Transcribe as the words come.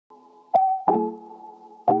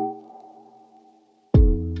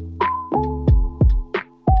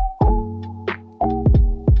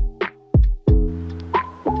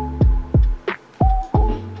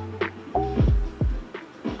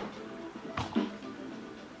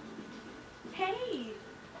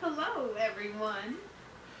everyone.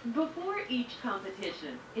 Before each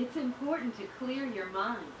competition, it's important to clear your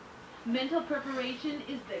mind. Mental preparation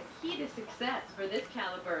is the key to success for this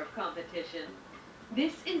caliber of competition.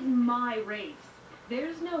 This is my race.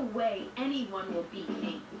 There's no way anyone will beat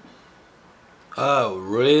me. Oh,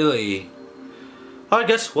 really? Alright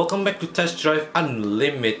guys, welcome back to Test Drive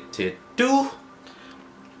Unlimited 2.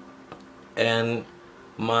 And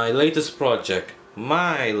my latest project, the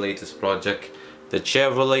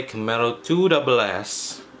Chevrolet Camaro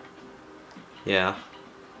 2SS. Yeah.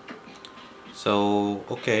 So,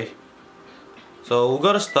 okay. So we're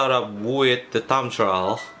gonna start up with the time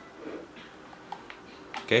trial.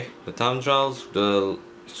 Okay, the time trials, the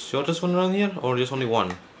shortest one around here, or just only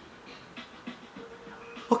one?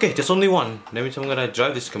 Okay, just only one. That means I'm gonna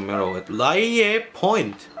drive this Camaro at Laie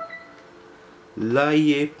Point.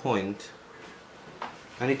 Laie Point.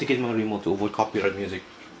 I need to get my remote to avoid copyright music.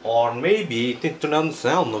 Or maybe to turn down the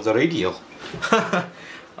sound of the radio. I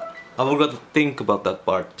forgot to think about that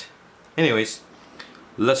part. Anyways,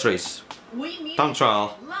 let's race. Time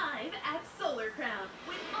trial. Live at Solar Crown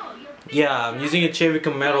with all your Yeah, I'm using a Chevy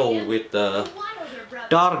Camaro with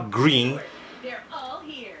dark green They're all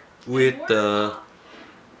here. with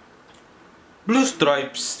blue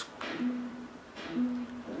stripes.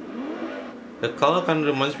 The color kind of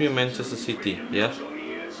reminds me of Manchester City, yeah?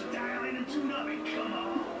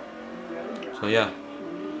 So yeah.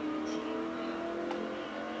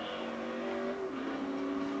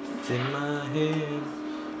 It's in my head.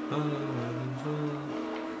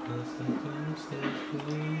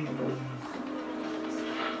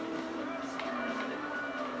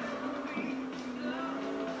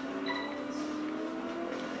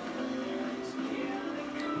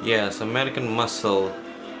 Yes, American Muscle.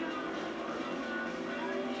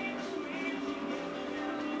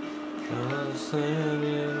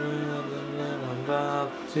 I'm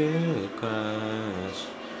about to crash,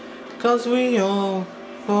 'cause we all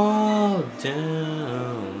fall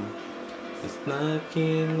down. It's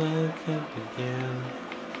lucky like it again.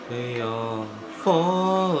 We all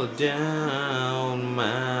fall down,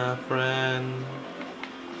 my friend.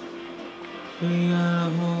 We gotta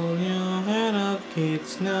hold your head up,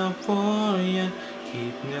 kids, now for ya.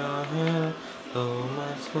 Keep your head up, so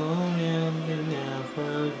much for ya. You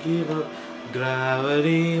never give up.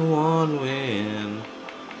 Gravity won't win.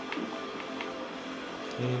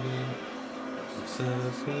 It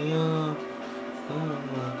says we are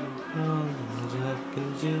Jack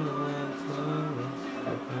and Jill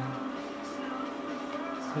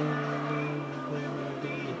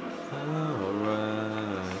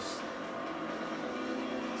alright.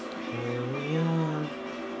 Here we are.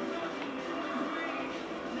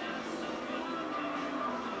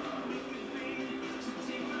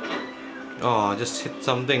 Oh, I just hit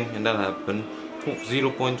something and that happened.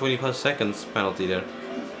 0.25 seconds penalty there.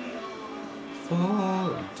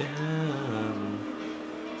 Fall down.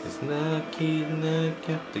 It's lucky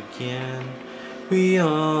kept again. We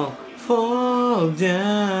all fall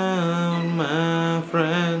down, my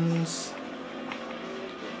friends.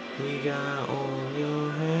 We got all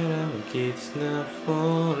your head up, kids, not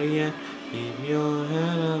for ya. Keep your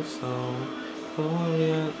head up, so for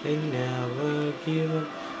ya. And never give up.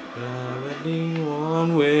 Gravity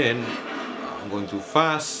won't win. I'm going too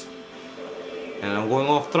fast, and I'm going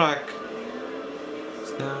off track.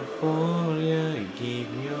 It's not for ya. Keep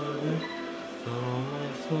your head. So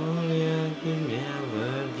much for ya. You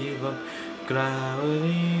never give up.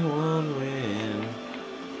 Gravity won't win.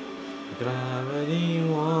 Gravity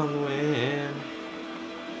won't win.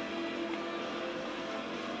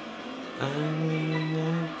 I mean,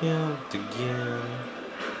 I count again.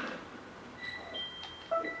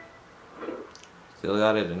 Still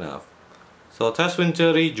got it enough. So Test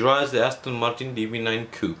Winter drives the Aston Martin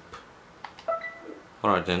DB9 Coupe.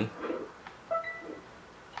 Alright then.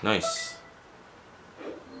 Nice.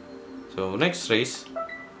 So next race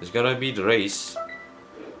is gonna be the race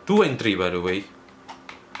 2 and 3, by the way.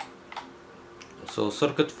 So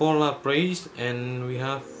circuit 4 lap race, and we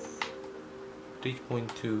have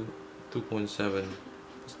 3.2, 2.7.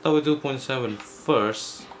 Let's start with 2.7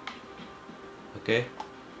 first. Okay.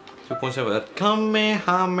 2.7 at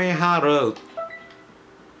Kamehameha Road.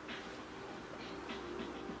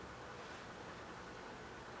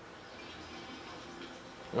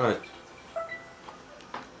 Right.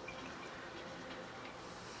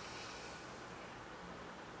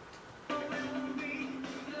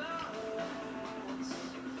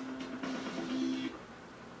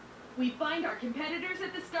 We find our competitors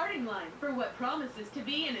at the starting line for what promises to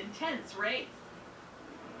be an intense race.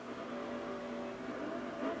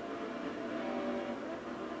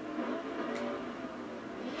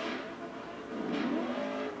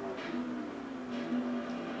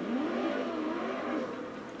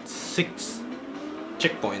 6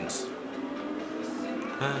 checkpoints.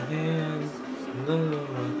 I had no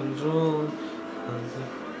control.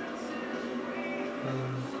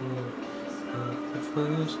 The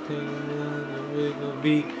first thing that we will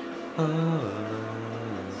be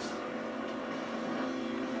honest.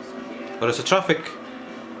 But it's a traffic.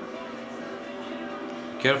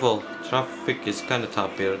 Careful, traffic is kinda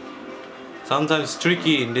tough here. Sometimes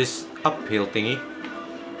tricky in this uphill thingy.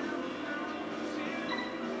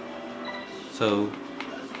 So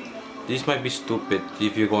this might be stupid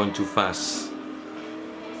if you're going too fast,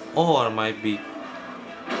 or might be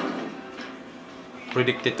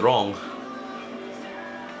predicted wrong.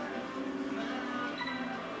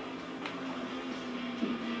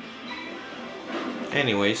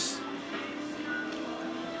 Anyways,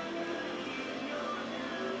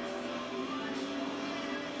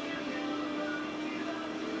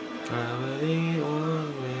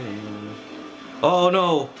 oh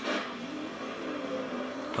no!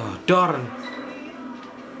 Oh darn!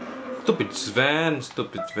 Stupid van,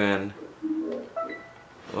 stupid van.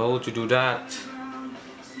 Why would you do that?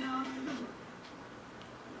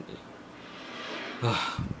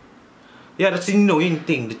 Yeah, that's the annoying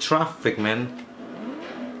thing, the traffic, man.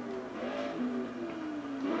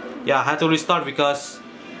 Yeah, I had to restart because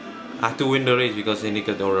I had to win the race because they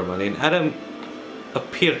needed more money. And Adam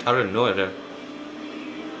appeared out of nowhere.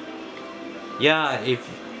 Yeah,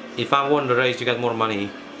 if I won the race, you got more money.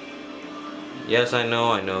 Yes, I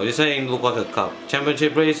know, I know. This ain't look like a cup.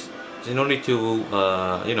 Championship race is only to,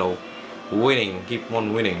 you know, winning. Keep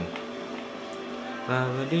on winning.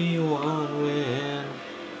 Gravity won't win.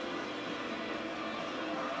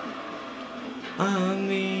 I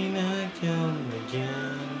mean, I come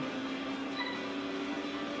again.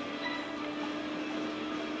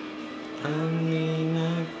 I mean,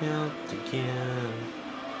 I count again.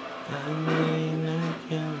 I mean, I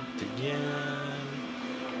count again.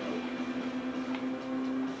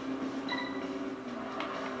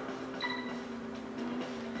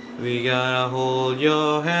 We gotta hold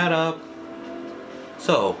your head up.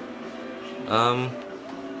 So,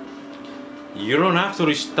 you don't have to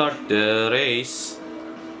restart the race,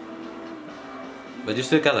 but you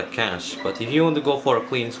still gotta cash. But if you want to go for a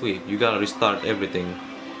clean sweep, you gotta restart everything.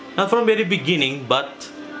 Not from very beginning,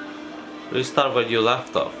 but restart where you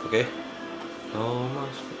left off, okay? So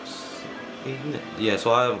much, isn't it? Yeah,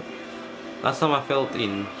 so last time I felt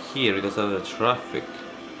in here because of the traffic.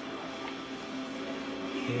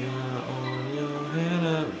 Yeah, on your head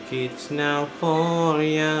up, kids now for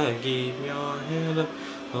ya. Keep your head up,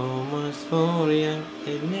 so much for ya.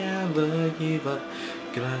 And never give up.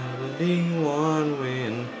 Gravity won't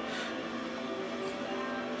win.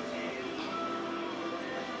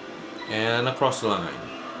 And across the line.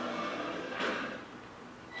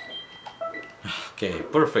 Okay,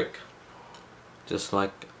 perfect. Just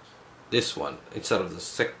like this one instead of the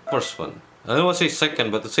first one. I don't want to say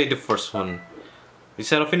second, but to say the first one.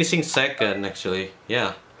 Instead of finishing second, actually,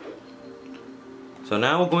 yeah. So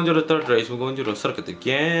now we're going to the third race. We're going to the circuit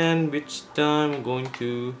again. Which time we're going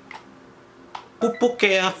to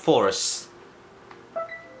Pupukea Forest.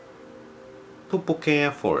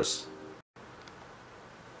 Pupukea Forest.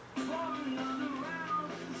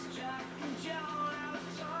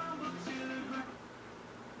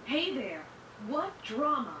 Hey there! What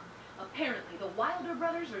drama! Apparently the Wilder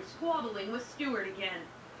brothers are squabbling with Stewart again.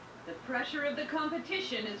 The pressure of the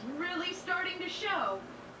competition is really starting to show.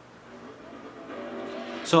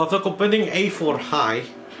 So after completing A4 high,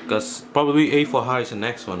 because probably A4 high is the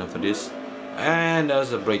next one after this, and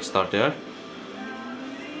there's a brake start there.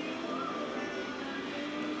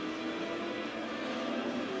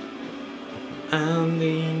 And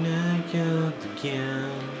the knockout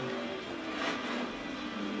again.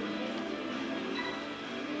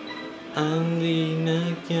 And the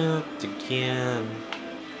knockout again.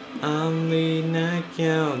 I'm the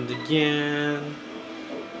knockout again.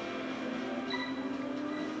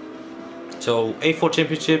 So A4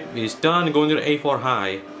 championship is done. Going to the A4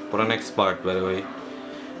 high for the next part, by the way.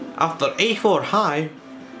 After A4 high,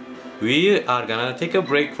 we are gonna take a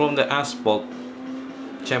break from the asphalt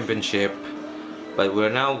championship, but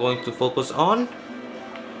we're now going to focus on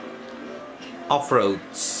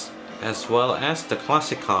off-roads as well as the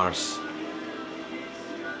classic cars.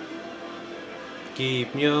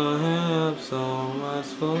 Keep your head up, so much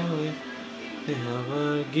for it.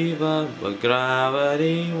 Never give up, but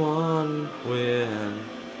gravity won't win.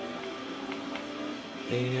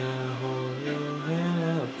 Yeah, hold your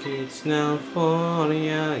head up, kids now for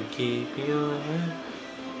ya. Keep your head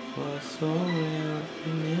up, so ya.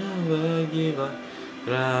 Never give up,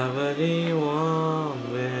 gravity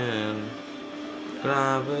won't win.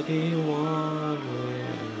 Gravity won't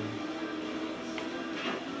win.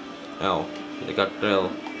 Oh, they got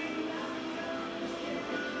drill.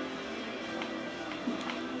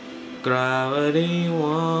 Gravity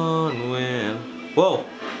won't win. Whoa!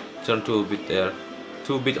 Turn to a bit there.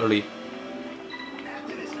 Too bit early.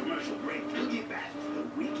 After this commercial break, we'll get back to the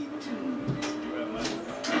wicked tunes. You have money?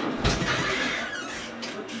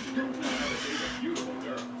 But you don't know how to date a beautiful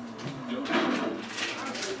girl. Don't you?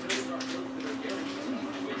 I've heard those are girls that are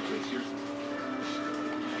guaranteed to increase your...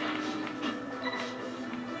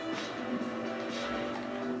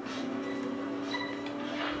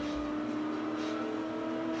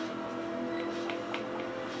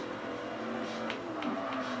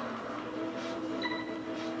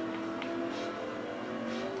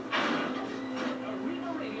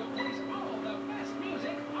 Arena Radio plays all the best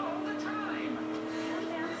music all the time. Come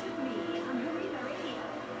dance with me on Arena Radio.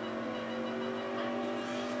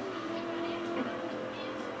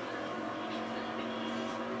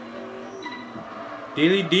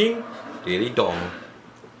 Dilly ding, dilly dong.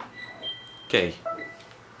 Okay.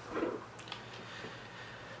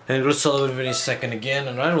 And Russell will finish second again,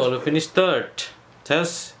 and Ryan will finish third.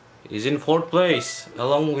 Tess is in fourth place,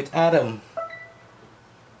 along with Adam.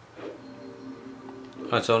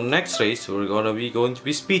 Alright, so next race we're going to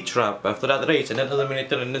be speed trap. After that race, and then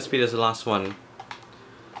eliminator, and then speed is the last one.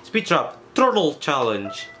 Speed trap, throttle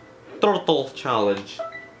challenge. Turtle challenge.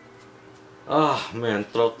 Ah man,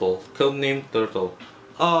 Turtle. Code name Turtle.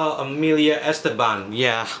 Amelia Esteban.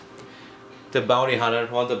 Yeah. The bounty hunter.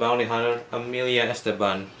 Want the bounty hunter? Amelia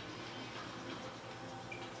Esteban.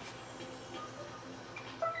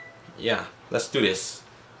 Yeah, let's do this.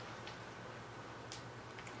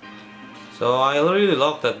 So I really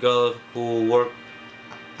love that girl who worked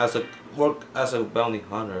as a bounty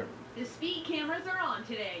hunter. The speed cameras are on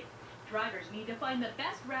today. Drivers need to find the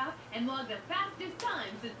best route and log the fastest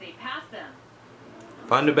time since they passed them.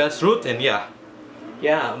 Find the best route, and yeah,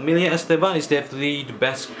 Amelia Esteban is definitely the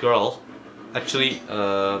best girl. Actually,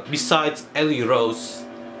 besides Ellie Rose.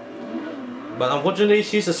 But unfortunately,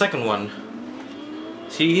 she's the second one.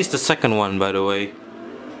 She is the second one, by the way.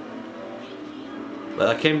 But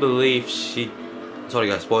I can't believe she... Sorry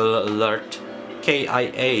guys, spoiler alert.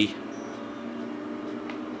 KIA.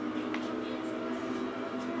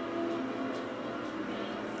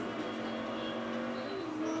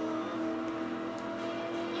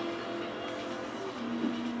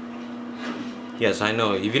 Yes, I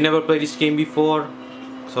know. If you never played this game before,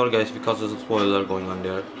 sorry guys, because there's a spoiler going on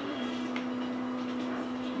there.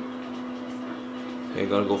 Okay,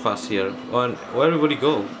 gotta go fast here. Oh, and where everybody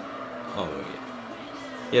go? Oh,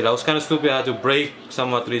 yeah, that was kind of stupid. I had to brake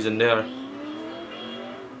somewhat reason there.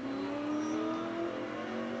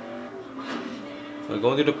 So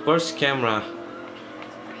going to the first camera.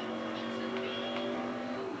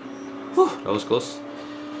 Whew, that was close.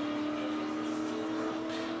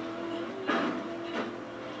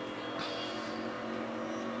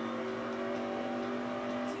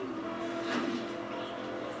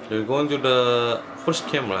 We're going to the first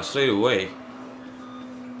camera straight away.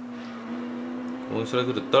 Going straight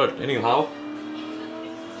to the third. Anyhow,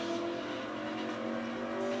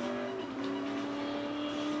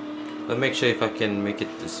 let's make sure if I can make it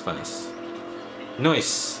this fast.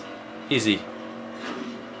 Nice, easy.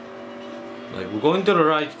 Like we're going to the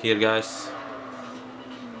right here, guys.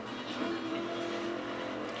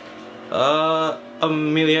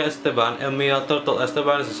 Amelia Esteban, Amelia Turtle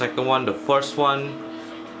Esteban is the second one. The first one,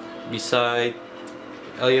 beside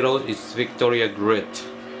Ellie Rose, is Victoria Grit.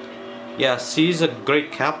 Yeah, she's a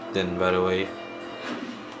great captain, by the way.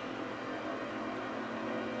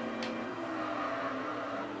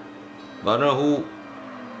 But I don't know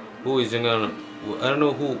who is gonna... I don't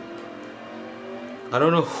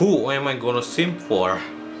know who am I gonna simp for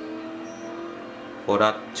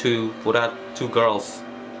that two girls.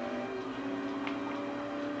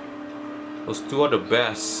 Those two are the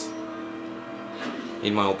best,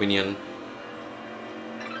 in my opinion.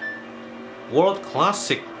 World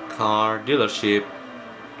Classic Car Dealership.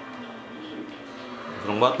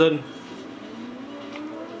 Wrong button.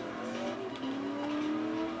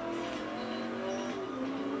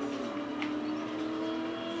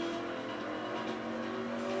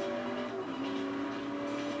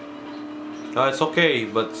 It's okay,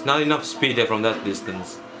 but it's not enough speed there from that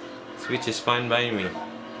distance. Switch is fine by me.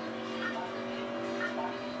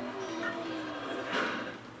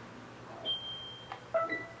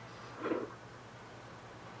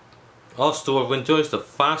 Oh, Stuart Winter is the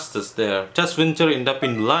fastest there. Tess Winter ended up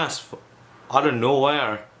in last out of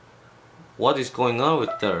nowhere. What is going on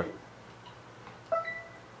with her?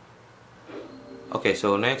 Okay,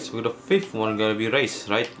 so next with the fifth one gonna be race,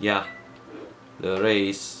 right? Yeah, the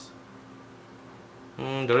race.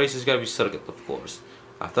 The race is gonna be circuit, of course.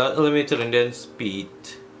 After elevator and then speed.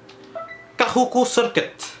 Kahuku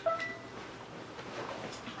circuit.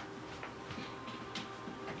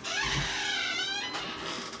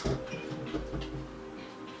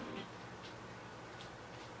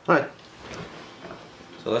 Right.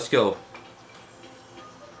 So let's go.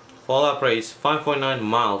 Fallout race 5.9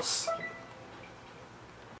 miles.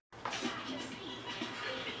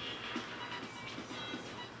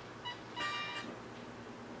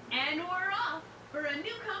 And we're off for a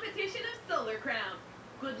new competition of Solar Crown.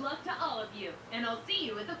 Good luck to all of you, and I'll see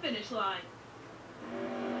you at the finish line.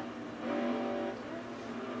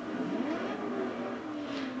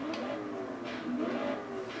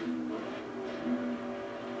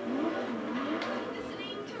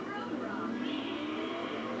 Listening to Road Rock.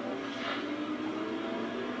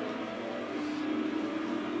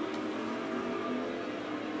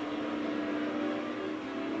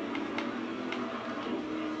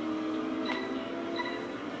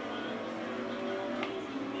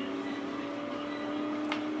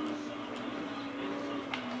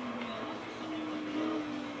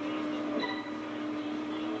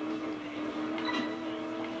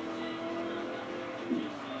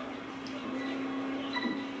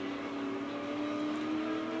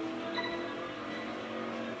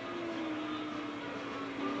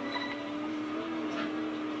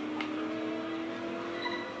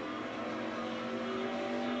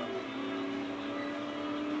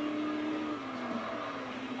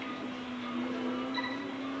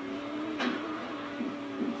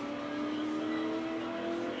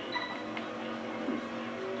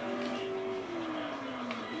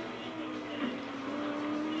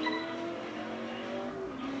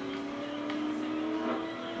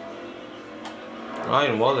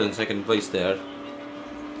 Ryan Waller in second place there.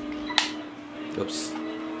 Oops.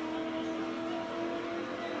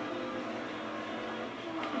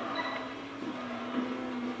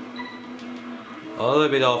 A little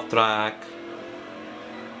bit off track.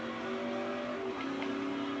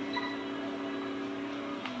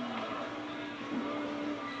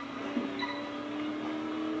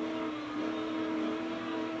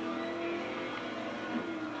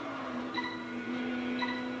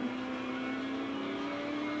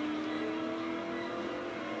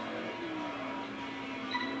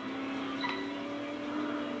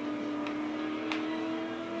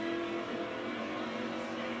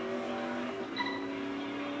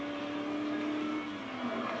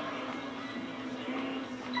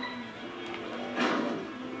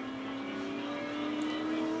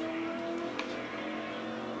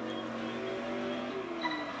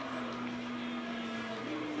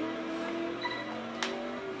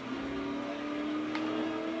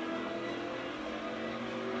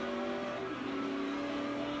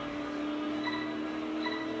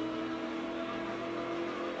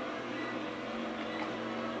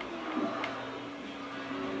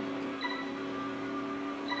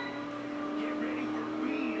 Get ready for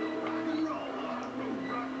real rock and roll on Road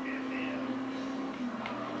Rock FM.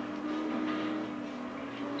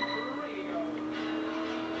 Radio.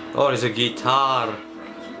 Oh, there's a guitar.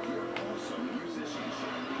 Friends with your awesome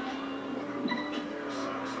musicianship. Wanna rock their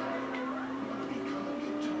socks off? Wanna become a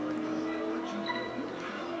guitar nut, but you don't know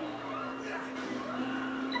how?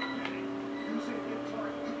 Using Guitar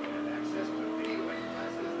Geek and access to video and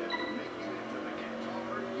classes that will make you into the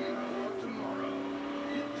guitar hero of tomorrow.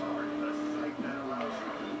 Guitar, the site that allows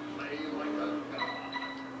you to play like a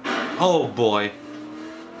god. Oh boy.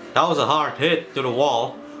 That was a hard hit to the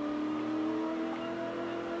wall.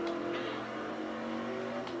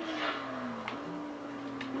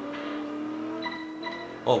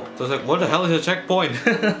 Oh, so it's like, what the hell is a checkpoint?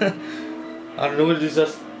 I don't know, it's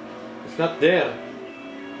just, it's not there.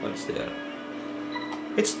 What's there?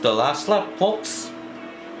 It's the last lap, folks.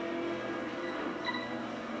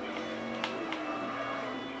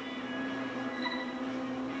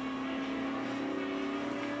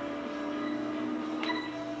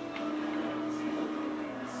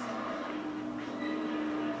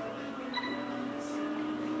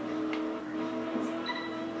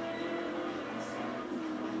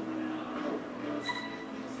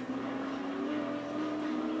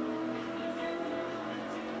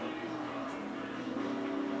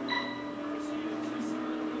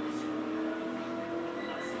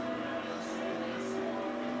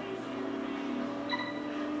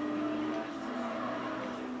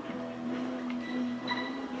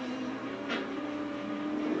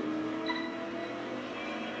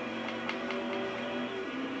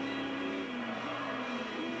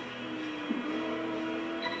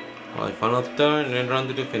 Right, final turn and run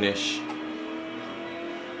to the finish.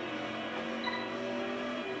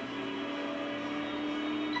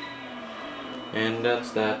 And that's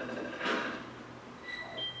that.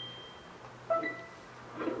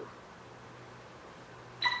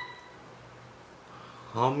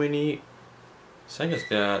 How many seconds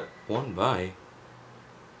that won by?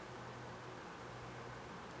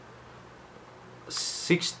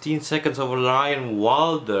 16 seconds over Ryan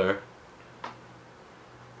Wilder.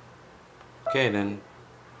 Okay then.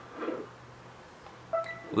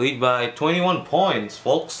 Lead by 21 points,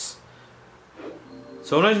 folks.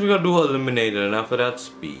 So next we're gonna do Eliminator, and after that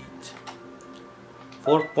speed.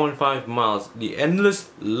 4.5 miles, the endless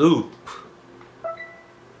loop.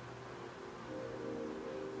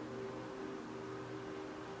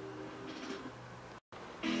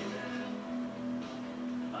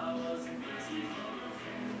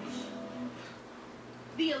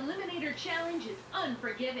 The Eliminator Challenge is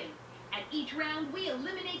unforgiving. At each round, we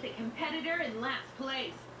eliminate the competitor in last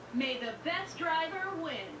place. May the best driver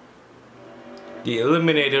win. The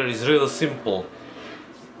Eliminator is real simple.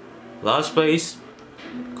 Last place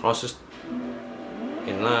crosses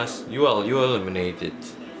in last, you eliminated.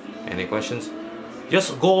 Any questions?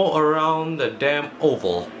 Just go around the damn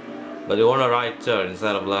oval, but you want a right turn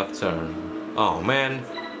instead of left turn. Oh man.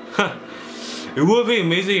 It would be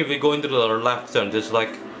amazing if we go into the left turn, just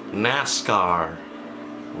like NASCAR,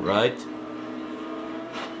 right?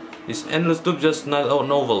 This endless loop just not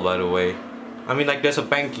an oval, by the way. I mean, like there's a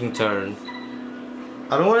banking turn.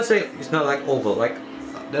 I don't want to say it's not like oval, like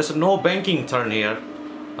there's no banking turn here,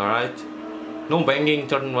 all right? No banking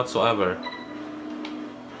turn whatsoever.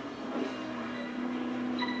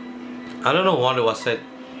 I don't know what it was said.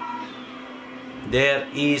 There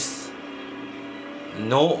is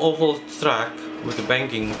no oval track with the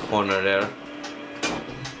banking corner there.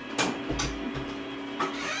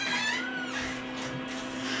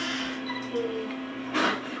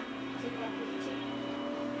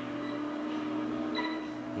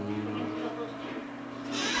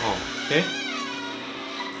 Oh, okay.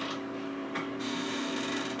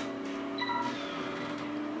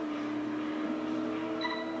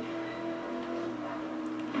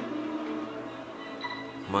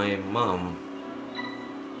 My mom,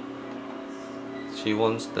 she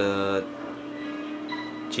wants the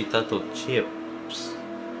potato chips,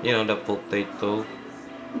 you know, the potato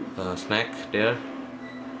snack there.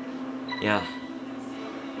 Yeah,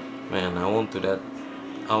 man, I want to that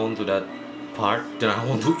part that I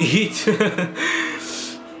want to eat.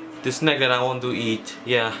 The snack that I want to eat,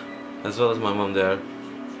 yeah, as well as my mom there.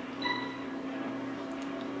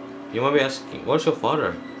 You might be asking, where's your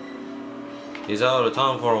father? He's out of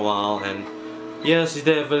town for a while, and yes, he's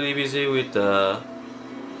definitely busy with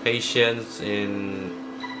patients in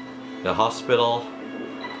the hospital.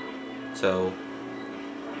 So,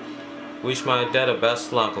 wish my dad the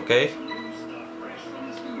best luck, okay?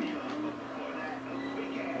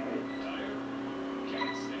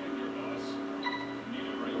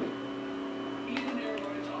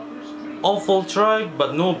 Awful try,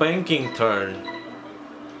 but no banking turn.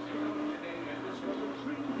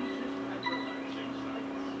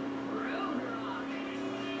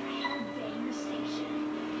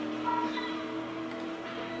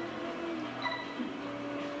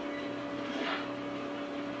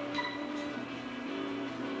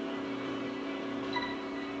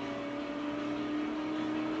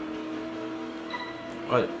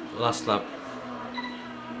 Alright, last lap.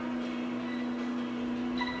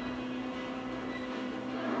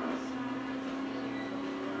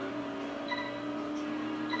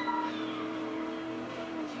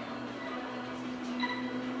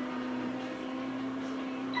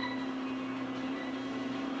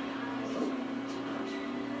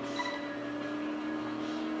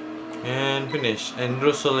 And finish.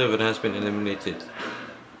 Andrew Sullivan has been eliminated.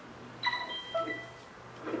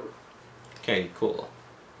 Okay, cool.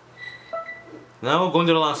 Now we're going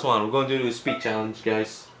to the last one. We're going to do a speed challenge,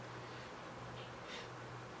 guys.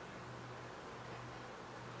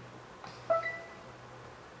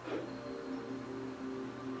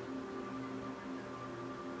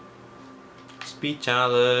 Speed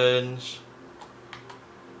challenge.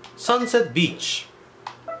 Sunset Beach.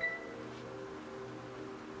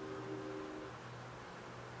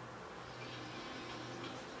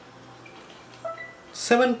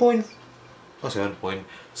 Seven point. Oh,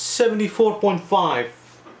 74.5.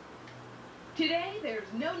 Today, there's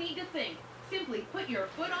no need to think. Simply put your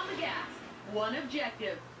foot on the gas. One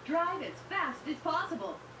objective, drive as fast as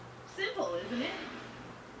possible. Simple, isn't it?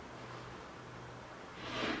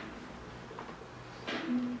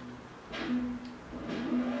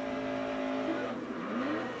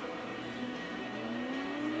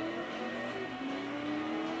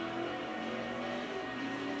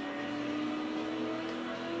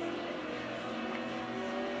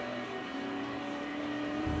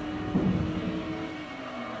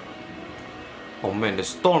 Oh man, the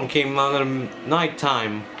storm came out at night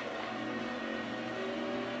time.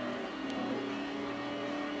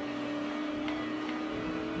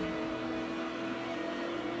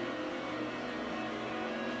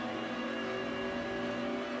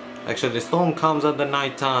 Actually, the storm comes at the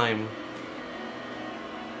night time.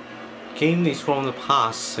 King is from the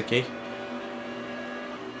past, okay?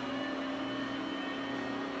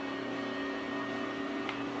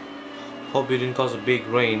 Hope it didn't cause a big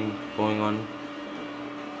rain going on.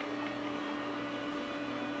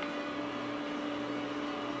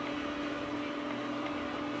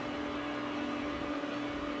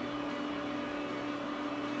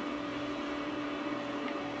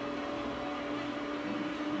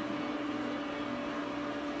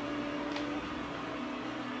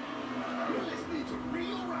 Listening to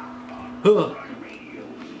real rock on Huh. radio.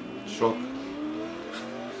 Shock.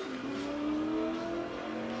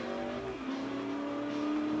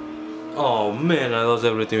 Oh man, I lost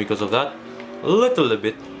everything because of that. A little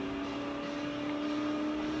bit.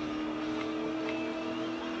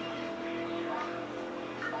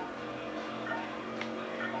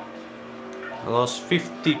 I lost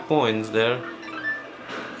 50 points there.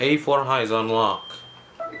 A4 high is unlocked.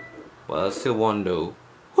 Well, I still won though.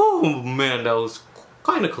 Oh man, that was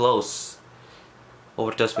kinda close.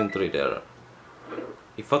 Over test win 3 there.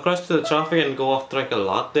 If I crash to the traffic and go off track a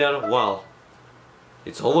lot there, well,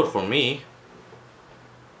 it's over for me.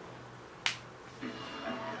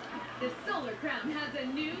 The Solar Crown has a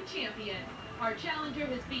new champion. Our challenger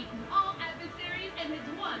has beaten all adversaries and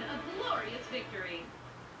has won a glorious victory.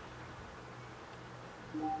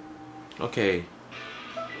 Okay.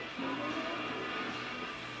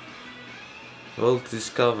 Well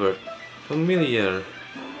discovered. Familiar.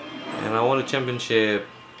 And I won a championship.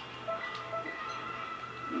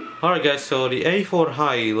 Alright guys, so the A4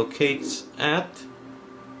 high locates at...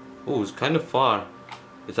 Oh, it's kind of far.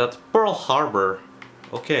 It's at Pearl Harbor.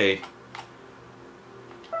 Okay.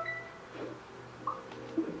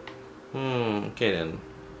 Okay then.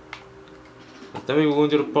 Then we're going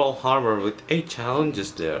to the Pearl Harbor with 8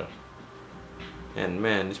 challenges there. And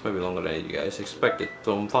man, this might be longer than you guys expected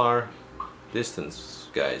from far distance,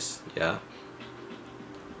 guys. Yeah.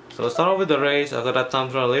 So let's start off with the race. After that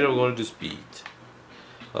time trial, later we're going to do speed.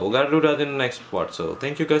 But we gotta do that in the next part. So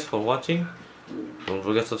thank you guys for watching. Don't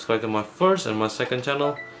forget to subscribe to my first and my second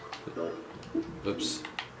channel. Oops.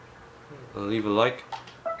 Leave a like,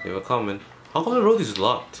 leave a comment. How come the road is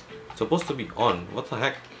locked? It's supposed to be on. What the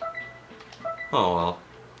heck? Oh well.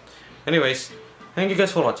 Anyways, thank you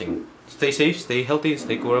guys for watching. Stay safe, stay healthy,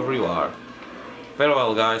 stay cool wherever you are.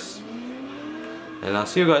 Farewell guys. And I'll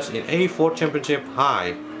see you guys in A4 Championship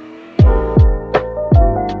High.